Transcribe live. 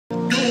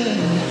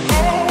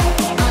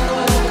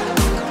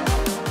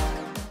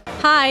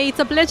Hi, it's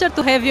a pleasure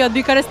to have you at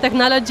Bucharest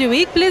Technology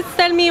Week. Please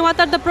tell me, what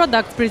are the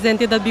products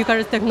presented at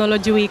Bucharest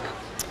Technology Week?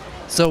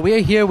 So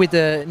we're here with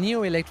the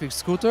new electric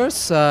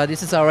scooters.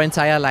 This is our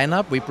entire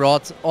lineup. We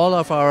brought all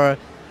of our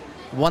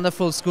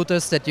wonderful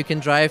scooters that you can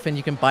drive and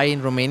you can buy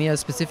in Romania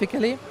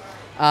specifically.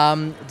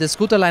 The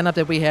scooter lineup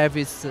that we have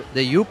is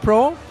the U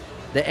Pro,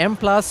 the M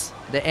Plus,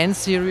 the N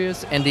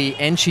Series and the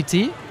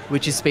NGT,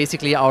 which is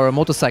basically our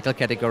motorcycle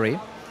category.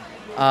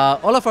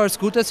 All of our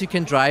scooters you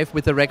can drive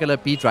with a regular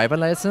B driver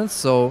license,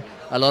 so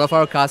a lot of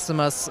our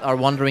customers are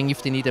wondering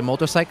if they need a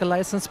motorcycle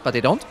license, but they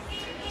don't.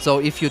 So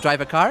if you drive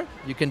a car,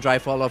 you can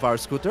drive all of our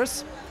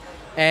scooters.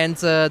 And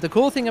the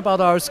cool thing about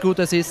our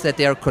scooters is that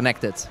they are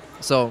connected.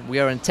 So we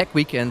are in Tech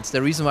Week, and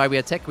the reason why we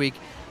are Tech Week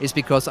is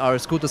because our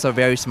scooters are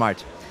very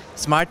smart.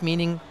 Smart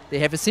meaning they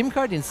have a SIM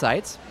card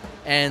inside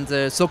and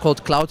a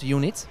so-called cloud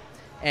unit.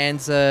 And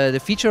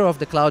the feature of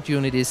the cloud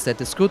unit is that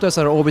the scooters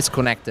are always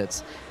connected,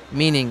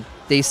 meaning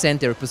they send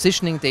their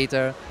positioning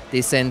data,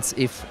 they send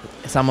if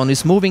someone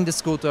is moving the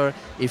scooter,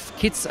 if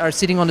kids are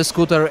sitting on the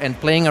scooter and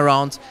playing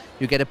around,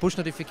 you get a push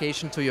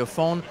notification to your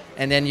phone,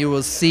 and then you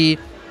will see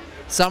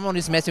someone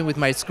is messing with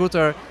my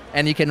scooter,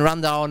 and you can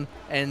run down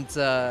and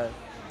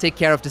take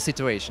care of the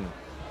situation.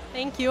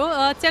 Thank you.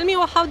 Tell me,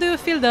 how do you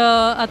feel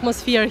the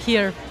atmosphere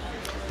here?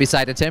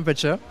 Beside the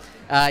temperature,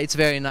 it's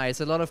very nice.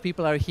 A lot of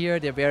people are here,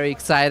 they're very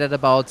excited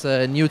about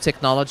new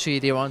technology,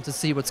 they want to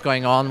see what's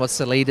going on, what's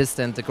the latest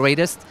and the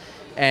greatest.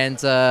 And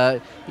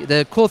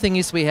the cool thing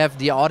is we have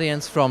the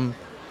audience from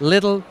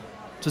little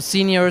to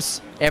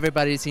seniors,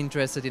 everybody is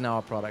interested in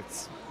our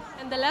products.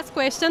 And the last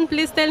question,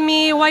 please tell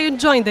me why you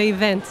joined the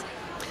event.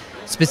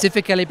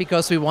 Specifically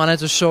because we wanted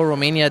to show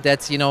Romania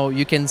that, you know,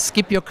 you can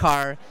skip your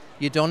car,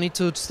 you don't need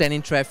to stand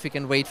in traffic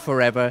and wait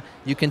forever.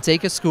 You can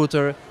take a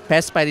scooter,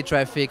 pass by the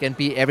traffic and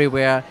be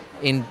everywhere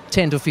in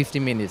 10 to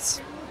 15 minutes.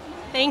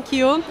 Thank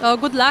you.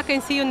 Good luck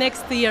and see you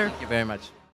next year. Thank you very much.